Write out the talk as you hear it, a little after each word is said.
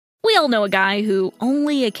all know a guy who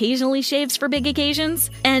only occasionally shaves for big occasions,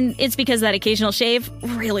 and it's because that occasional shave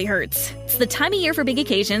really hurts. It's the time of year for big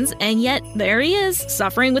occasions, and yet there he is,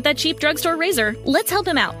 suffering with that cheap drugstore razor. Let's help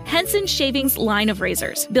him out. Henson Shaving's line of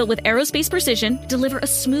razors, built with aerospace precision, deliver a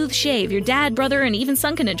smooth shave your dad, brother, and even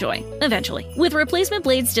son can enjoy, eventually. With replacement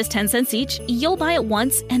blades just 10 cents each, you'll buy it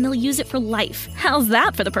once, and they'll use it for life. How's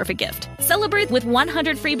that for the perfect gift? Celebrate with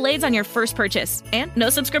 100 free blades on your first purchase, and no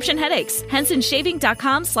subscription headaches.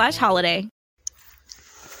 HensonShaving.com/holiday.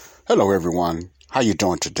 Hello, everyone. How you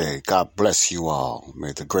doing today? God bless you all.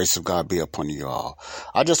 May the grace of God be upon you all.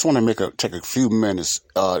 I just want to take a few minutes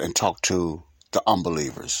and talk to the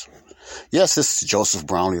unbelievers. Yes, this is Joseph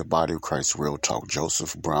Brownlee of Body of Christ Real Talk.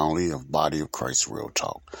 Joseph Brownlee of Body of Christ Real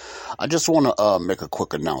Talk. I just want to make a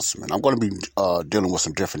quick announcement. I'm going to be dealing with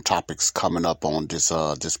some different topics coming up on this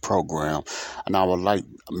program, and I would like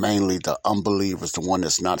mainly the unbelievers, the one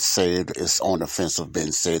that's not saved, is on the fence of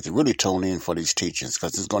being saved, to really tune in for these teachings,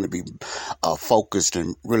 because it's going to be focused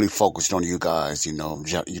on you guys, you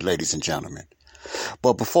ladies and gentlemen.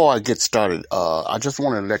 But before I get started, I just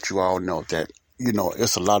want to let you all know that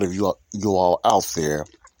it's a lot of you all out there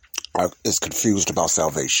is confused about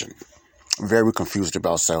salvation. Very confused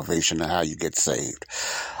about salvation and how you get saved.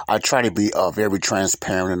 I try to be very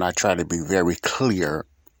transparent, and I try to be very clear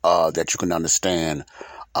that you can understand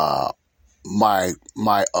my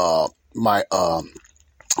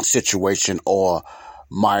situation, or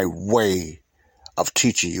my way of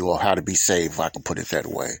teaching you or how to be saved, if I can put it that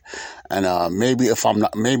way. And maybe I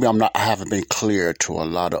haven't been clear to a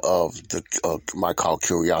lot of the my call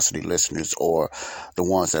curiosity listeners, or the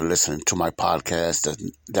ones that listen to my podcast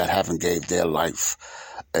that haven't gave their life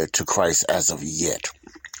to Christ as of yet.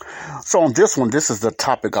 So on this one, this is the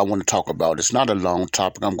topic I want to talk about. It's not a long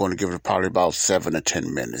topic. I'm going to give it probably about 7 to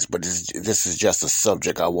 10 minutes. But this is just a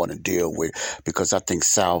subject I want to deal with, because I think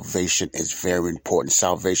salvation is very important.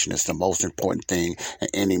 Salvation is the most important thing in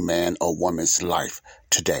any man or woman's life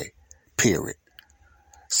today, period.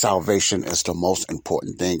 Salvation is the most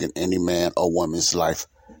important thing in any man or woman's life,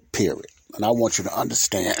 period. And I want you to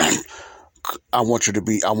understand I want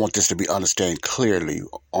this to be understood clearly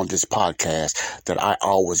on this podcast, that I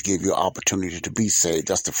always give you an opportunity to be saved.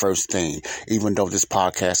 That's the first thing. Even though this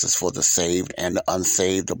podcast is for the saved and the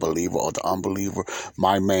unsaved, the believer or the unbeliever,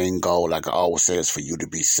 my main goal, like I always say, is for you to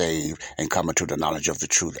be saved and come into the knowledge of the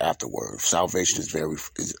truth afterwards. Salvation is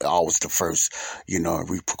always the first,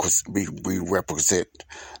 we represent,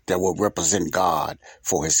 that will represent God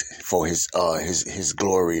for his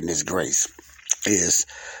glory and his grace, is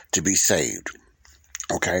to be saved.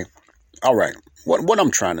 Okay? All right. What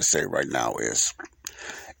I'm trying to say right now is,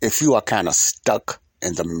 if you are kind of stuck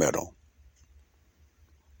in the middle,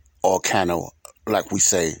 or kind of, like we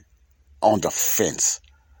say, on the fence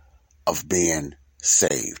of being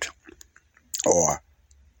saved, or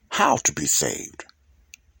how to be saved,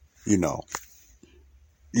 don't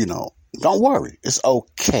worry. It's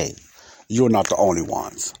okay. You're not the only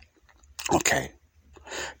ones. Okay?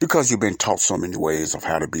 Because you've been taught so many ways of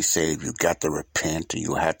how to be saved. You got to repent, and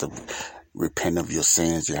you have to repent of your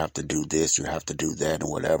sins. You have to do this, you have to do that,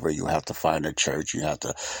 and whatever. You have to find a church. You have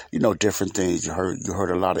to, different things. You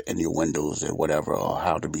heard a lot of innuendos and whatever, or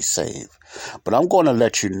how to be saved. But I'm going to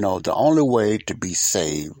let you know the only way to be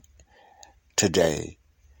saved today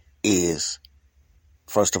is,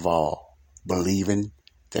 first of all, believing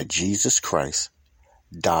that Jesus Christ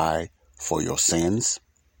died for your sins.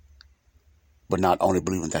 But not only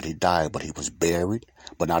believing that he died, but he was buried.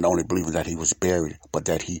 But not only believing that he was buried, but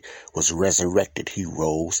that he was resurrected. He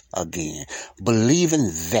rose again.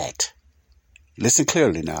 Believing that. Listen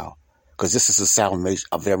clearly now, because this is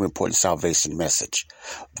a very important salvation message.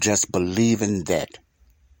 Just believing that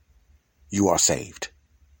you are saved.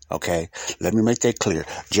 Okay? Let me make that clear.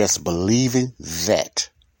 Just believing that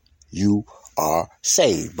you are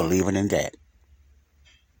saved. Believing in that.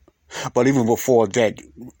 But even before that,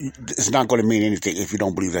 it's not going to mean anything if you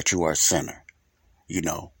don't believe that you are a sinner.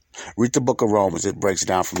 Read the book of Romans. It breaks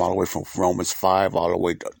down all the way from Romans 5 all the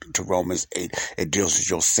way to Romans 8. It deals with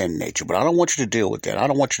your sin nature. But I don't want you to deal with that. I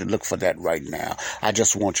don't want you to look for that right now. I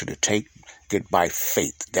just want you to take it by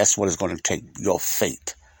faith. That's what it's going to take, your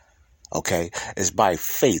faith. Okay? It's by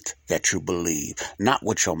faith that you believe. Not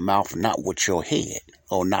with your mouth, not with your head,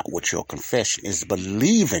 or not with your confession. It's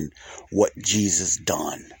believing what Jesus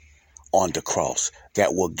done on the cross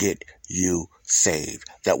that will get you saved,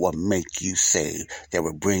 that will make you saved, that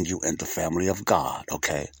will bring you in the family of God,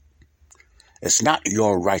 okay? It's not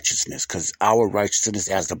your righteousness, because our righteousness,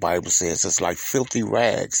 as the Bible says, is like filthy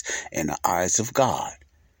rags in the eyes of God.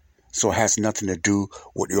 So it has nothing to do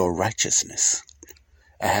with your righteousness.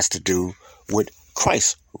 It has to do with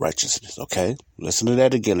Christ's righteousness. Okay, listen to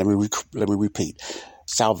that again. Let me repeat.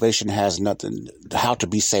 Salvation has nothing. How to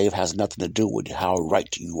be saved has nothing to do with how right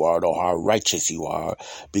you are or how righteous you are,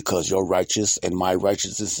 because your righteous and my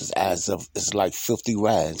righteousness is like filthy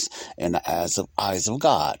rags in the eyes of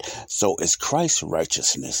God. So it's Christ's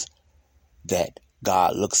righteousness that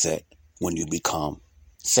God looks at when you become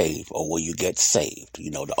saved or when you get saved.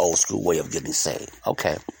 You know, the old school way of getting saved.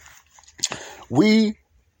 Okay, we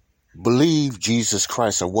believe Jesus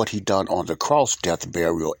Christ and what he done on the cross, death,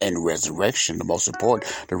 burial, and resurrection. The most important,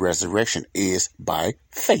 the resurrection, is by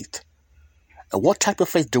faith. And what type of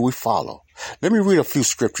faith do we follow? Let me read a few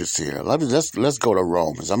scriptures here. Let's go to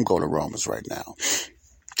Romans. I'm going to Romans right now.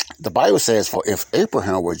 The Bible says, for if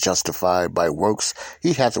Abraham were justified by works,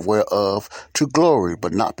 he hath whereof to glory,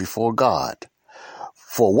 but not before God.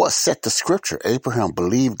 For what saith the scripture? Abraham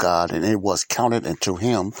believed God, and it was counted unto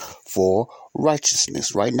him for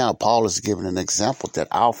righteousness. Right now, Paul is giving an example that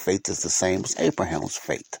our faith is the same as Abraham's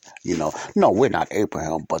faith. You know, no, we're not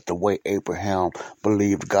Abraham, but the way Abraham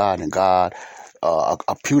believed God, and God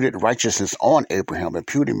imputed righteousness on Abraham.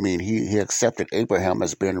 Imputed means he accepted Abraham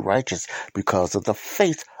as being righteous because of the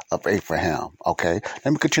faith of Abraham. Okay,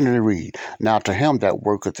 let me continue to read. Now to him that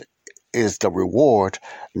worketh is the reward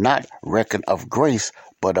not reckoned of grace,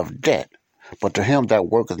 but of debt. But to him that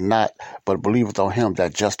worketh not, but believeth on him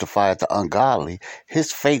that justifieth the ungodly,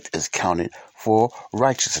 his faith is counted for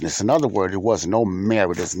righteousness. In other words, there was no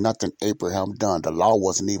merit. There's nothing Abraham done. The law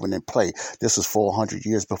wasn't even in play. This was 400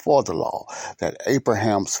 years before the law. That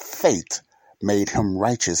Abraham's faith made him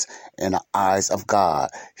righteous in the eyes of God.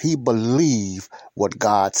 He believed what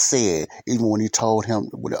God said, even when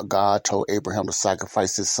God told Abraham to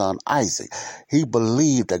sacrifice his son Isaac. He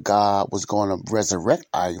believed that God was going to resurrect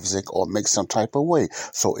Isaac or make some type of way.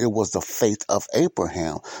 So it was the faith of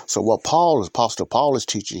Abraham. So what Apostle Paul is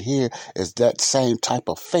teaching here is that same type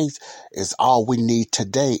of faith is all we need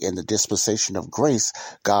today in the dispensation of grace.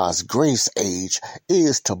 God's grace age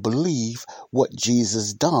is to believe what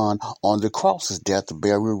Jesus done on the cross, his death,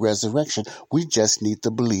 burial, resurrection. We just need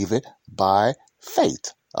to believe it by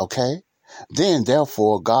faith. Okay? Then,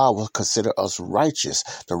 therefore, God will consider us righteous.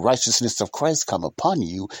 The righteousness of Christ come upon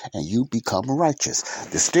you, and you become righteous.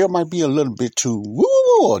 This still might be a little bit too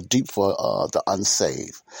or deep for the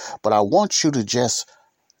unsaved, but I want you to just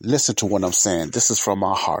listen to what I'm saying. This is from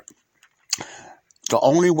my heart. The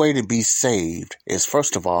only way to be saved is,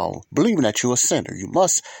 first of all, believing that you're a sinner. You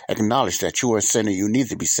must acknowledge that you are a sinner. You need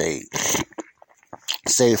to be saved.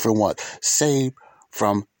 Saved from what? Saved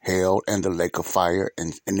from hell and the lake of fire.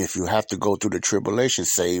 And if you have to go through the tribulation,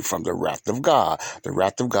 saved from the wrath of God. The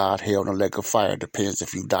wrath of God, hell and the lake of fire. Depends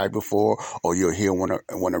if you died before or you're here when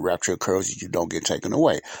a rapture occurs and you don't get taken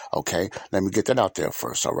away. Okay? Let me get that out there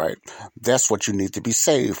first, all right? That's what you need to be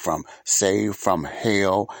saved from. Saved from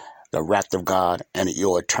hell, the wrath of God, and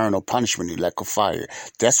your eternal punishment in the lake of fire.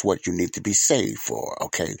 That's what you need to be saved for.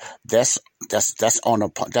 Okay? That's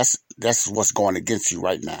what's going against you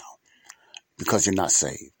right now, because you're not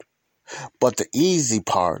saved. But the easy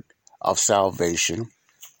part of salvation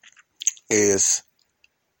is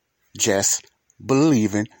just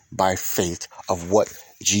believing by faith of what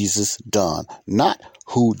Jesus done. Not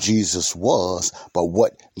who Jesus was, but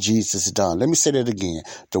what Jesus done. Let me say that again.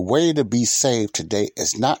 The way to be saved today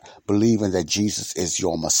is not believing that Jesus is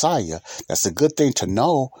your Messiah. That's a good thing to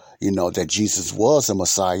know, that Jesus was a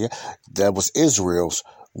Messiah. That was Israel's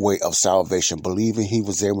way of salvation, believing he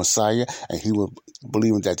was their Messiah, and he was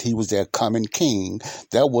believing that he was their coming king.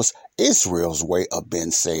 That was Israel's way of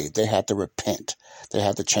being saved. They had to repent. They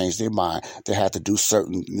had to change their mind. They had to do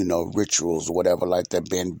certain, rituals or whatever like that,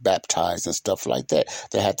 being baptized and stuff like that.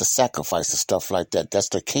 They had to sacrifice and stuff like that. That's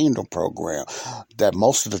the kingdom program that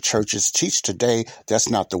most of the churches teach today. That's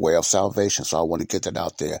not the way of salvation. So I want to get that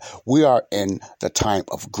out there. We are in the time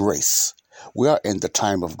of grace. We are in the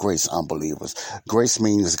time of grace, unbelievers. Grace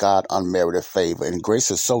means God unmerited favor. And grace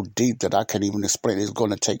is so deep that I can't even explain it. It's going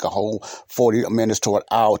to take a whole 40 minutes to an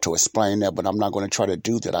hour to explain that, but I'm not going to try to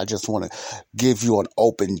do that. I just want to give you an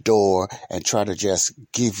open door and try to just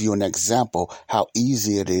give you an example how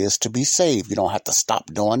easy it is to be saved. You don't have to stop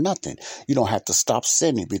doing nothing. You don't have to stop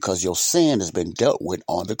sinning, because your sin has been dealt with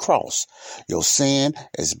on the cross. Your sin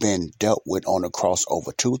has been dealt with on the cross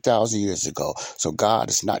over 2,000 years ago. So God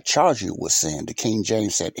is not charging you with sin. The King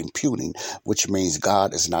James said imputing, which means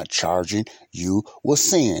God is not charging you with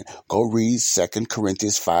sin. Go read 2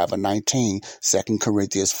 Corinthians 5:19. 2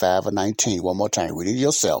 Corinthians 5:19. One more time. Read it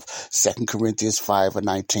yourself. 2 Corinthians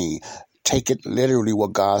 5:19. Take it literally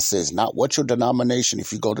what God says, not what your denomination,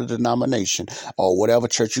 if you go to denomination or whatever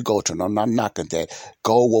church you go to. No, I'm not knocking that.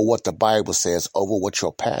 Go with what the Bible says over what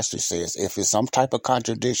your pastor says. If it's some type of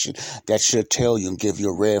contradiction, that should tell you and give you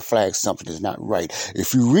a red flag, something is not right.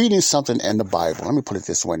 If you're reading something in the Bible, let me put it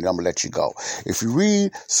this way, and I'm going to let you go. If you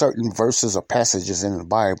read certain verses or passages in the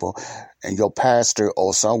Bible, and your pastor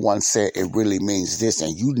or someone said it really means this,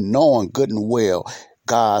 and you knowing good and well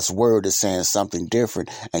God's word is saying something different,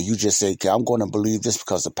 and you just say, okay, I'm going to believe this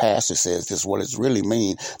because the pastor says this, what it really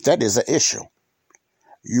means, that is an issue.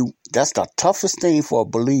 That's the toughest thing for a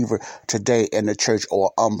believer today in the church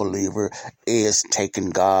or unbeliever is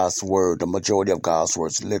taking God's word, the majority of God's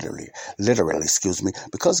words literally,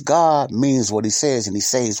 because God means what he says and he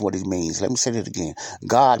says what he means. Let me say that again.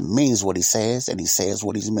 God means what he says and he says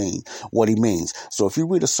what he means. So if you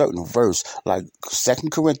read a certain verse like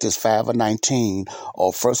 2 Corinthians 5:19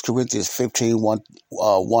 or 1 Corinthians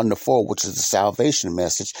 15:1-4, which is the salvation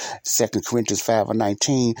message, 2 Corinthians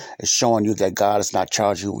 5:19 is showing you that God is not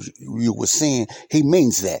charging you with sin. He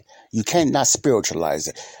means that. You cannot spiritualize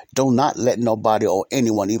it. Do not let nobody or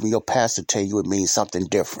anyone, even your pastor, tell you it means something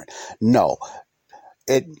different. No.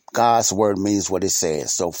 God's word means what it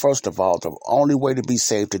says. So first of all, the only way to be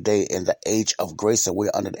saved today in the age of grace, and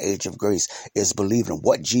we're under the age of grace, is believing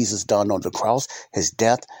what Jesus done on the cross, his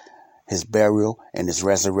death, his burial, and his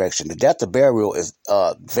resurrection. The death and burial is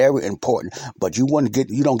very important, but you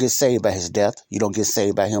don't get saved by his death. You don't get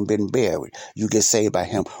saved by him being buried. You get saved by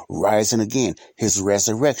him rising again. His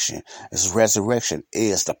resurrection. His resurrection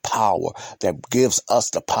is the power that gives us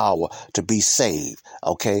the power to be saved.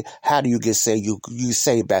 Okay? How do you get saved? You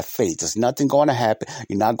saved by faith. There's nothing going to happen.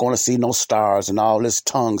 You're not going to see no stars and all this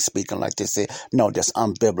tongue speaking like they say. No, that's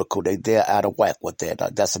unbiblical. They're out of whack with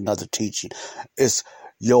that. That's another teaching. It's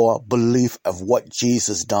your belief of what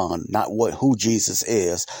Jesus done, not who Jesus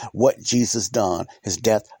is, what Jesus done, his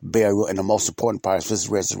death, burial, and the most important part is his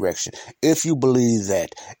resurrection. If you believe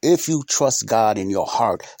that, if you trust God in your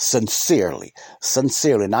heart sincerely,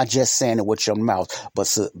 not just saying it with your mouth,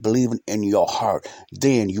 but believing in your heart,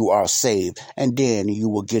 then you are saved. And then you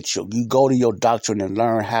will you go to your doctrine and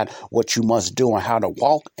learn what you must do and how to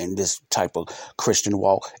walk in this type of Christian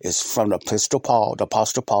walk is from the Apostle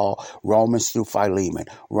Paul, Romans through Philemon.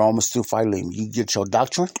 You get your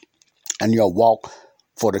doctrine and your walk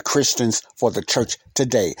for the Christians, for the church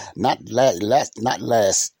today, not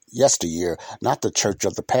yesteryear, not the church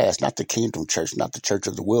of the past, not the kingdom church, not the church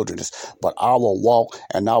of the wilderness, but our walk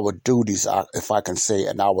and our duties, if I can say,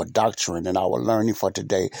 and our doctrine and our learning for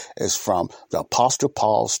today is from the Apostle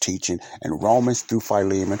Paul's teaching in Romans through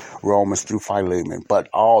Philemon. But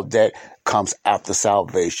all that comes after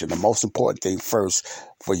salvation. The most important thing first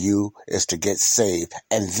for you is to get saved.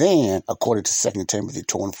 And then, according to 2 Timothy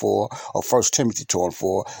 2:4 or 1 Timothy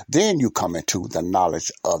 2:4, then you come into the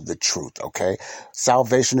knowledge of the truth, okay?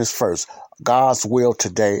 Salvation is first. God's will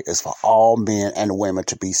today is for all men and women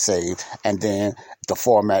to be saved. And then the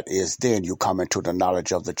format is then you come into the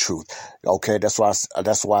knowledge of the truth. Okay, that's why I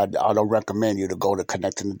don't recommend you to go to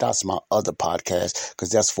Connecting the Dots, my other podcast, because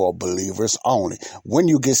that's for believers only. When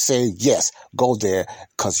you get saved, yes, go there,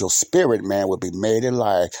 because your spirit man will be made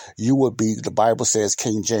alive. You will be, the Bible says,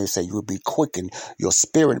 King James said, you will be quickened. Your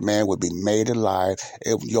spirit man will be made alive.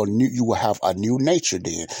 You will have a new nature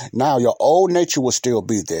then. Now, your old nature will still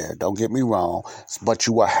be there. Don't get me wrong, but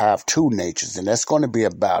you will have two natures, and that's going to be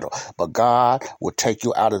a battle. But God will take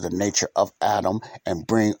you out of the nature of Adam and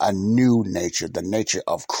bring a new nature, the nature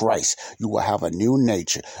of Christ. You will have a new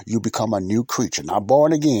nature. You become a new creature. Not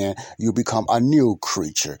born again, you become a new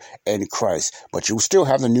creature in Christ. But you will still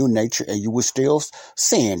have the new nature and you will still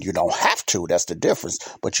sin. You don't have to. That's the difference.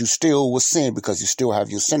 But you still will sin because you still have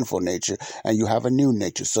your sinful nature and you have a new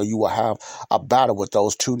nature. So you will have a battle with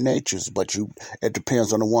those two natures, but it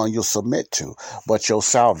depends on the one you'll submit to. But your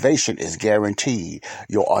salvation is guaranteed.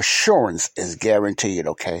 Your assurance is guaranteed,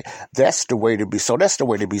 okay? That's the way to be. So that's the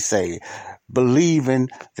way to be saved. Believing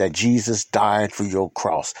that Jesus died for your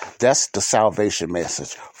cross. That's the salvation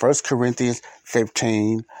message. 1 Corinthians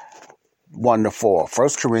 15:1-4. 1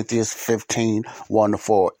 Corinthians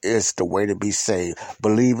 15:1-4 is the way to be saved.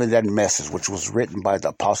 Believe in that message, which was written by the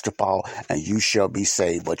Apostle Paul, and you shall be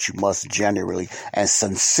saved. But you must genuinely and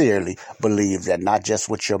sincerely believe that, not just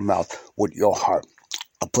with your mouth, with your heart.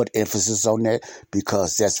 I put emphasis on that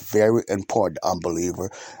because that's very important,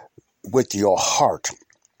 unbeliever. With your heart,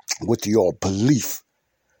 with your belief.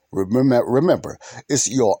 Remember, it's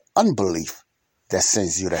your unbelief that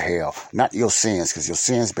sends you to hell, not your sins, because your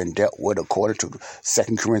sins been dealt with according to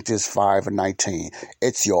 2 Corinthians 5:19.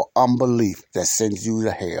 It's your unbelief that sends you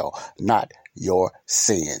to hell, not your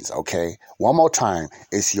sins, okay? One more time,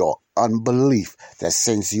 it's your unbelief that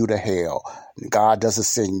sends you to hell. God doesn't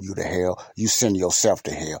send you to hell. You send yourself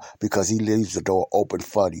to hell because he leaves the door open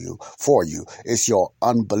for you. It's your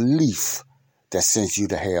unbelief that sends you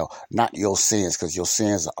to hell, not your sins, because your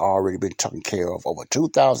sins have already been taken care of over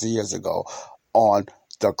 2,000 years ago on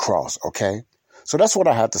the cross, okay? So that's what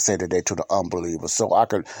I have to say today to the unbelievers, so I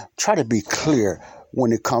can try to be clear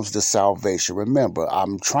when it comes to salvation. Remember,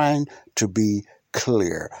 I'm trying to be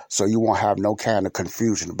clear so you won't have no kind of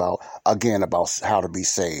confusion about how to be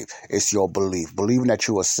saved. It's your belief, believing that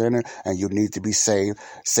you're a sinner and you need to be saved.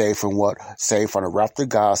 Saved from what? Saved from the wrath of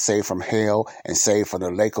God, saved from hell, and saved from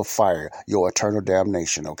the lake of fire, your eternal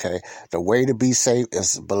damnation, okay? The way to be saved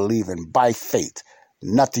is believing by faith.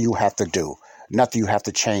 Nothing you have to do. Nothing you have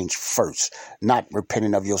to change first. Not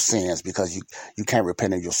repenting of your sins, because you can't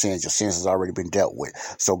repent of your sins. Your sins has already been dealt with.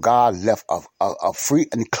 So God left a free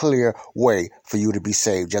and clear way for you to be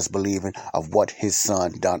saved, just believing of what his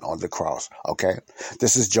son done on the cross. Okay?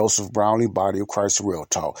 This is Joseph Brownlee, Body of Christ Real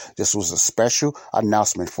Talk. This was a special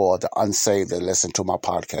announcement for the unsaved that listen to my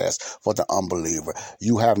podcast, for the unbeliever.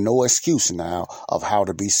 You have no excuse now of how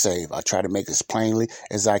to be saved. I try to make it as plainly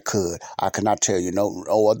as I could. I cannot tell you no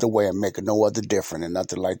other way and make it no other different and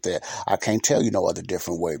nothing like that. I can't tell you no other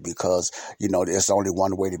different way because, there's only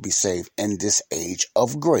one way to be saved in this age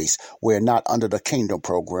of grace. We're not under the kingdom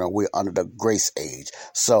program. We're under the grace age.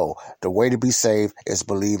 So the way to be saved is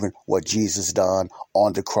believing what Jesus done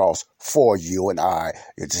on the cross for you and I.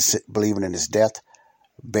 It's just believing in his death,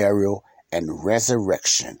 burial, and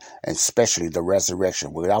resurrection, and especially the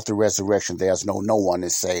resurrection. Without the resurrection, there's no one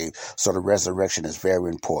is saved. So the resurrection is very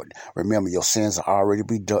important. Remember, your sins are already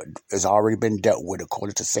been dealt with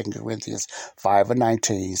according to 2 Corinthians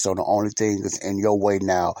 5:19. So the only thing that's in your way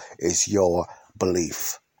now is your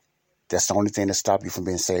belief. That's the only thing that stops you from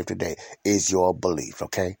being saved today is your belief.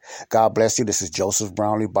 Okay. God bless you. This is Joseph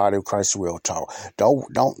Brownlee, Body of Christ Real Talk. Don't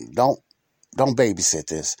babysit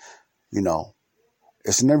this.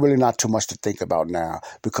 It's really not too much to think about now,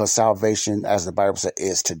 because salvation, as the Bible says,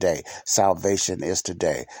 is today. Salvation is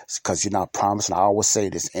today, because you're not promised. And I always say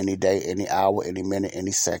this: any day, any hour, any minute, any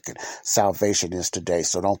second. Salvation is today.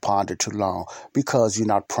 So don't ponder too long, because you're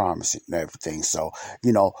not promising everything. So,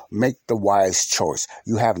 make the wise choice.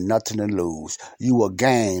 You have nothing to lose. You will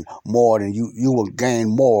gain more than you will gain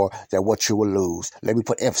more than what you will lose. Let me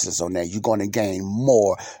put emphasis on that. You're going to gain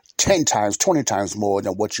more, 10 times, 20 times more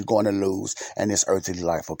than what you're going to lose in this earthly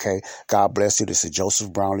life, okay? God bless you. This is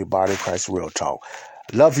Joseph Brownlee, Body of Christ Real Talk.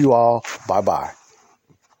 Love you all. Bye-bye.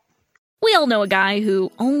 We all know a guy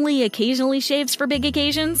who only occasionally shaves for big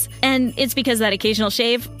occasions, and it's because that occasional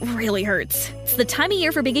shave really hurts. It's the time of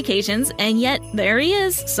year for big occasions, and yet there he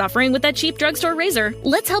is, suffering with that cheap drugstore razor.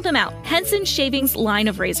 Let's help him out. Henson Shaving's line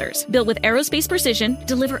of razors, built with aerospace precision,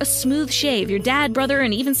 deliver a smooth shave your dad, brother,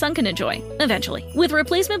 and even son can enjoy, eventually. With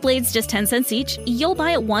replacement blades just 10 cents each, you'll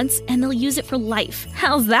buy it once, and they'll use it for life.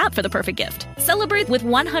 How's that for the perfect gift? Celebrate with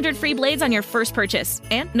 100 free blades on your first purchase,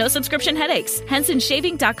 and no subscription headaches.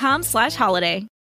 HensonShaving.com/holiday.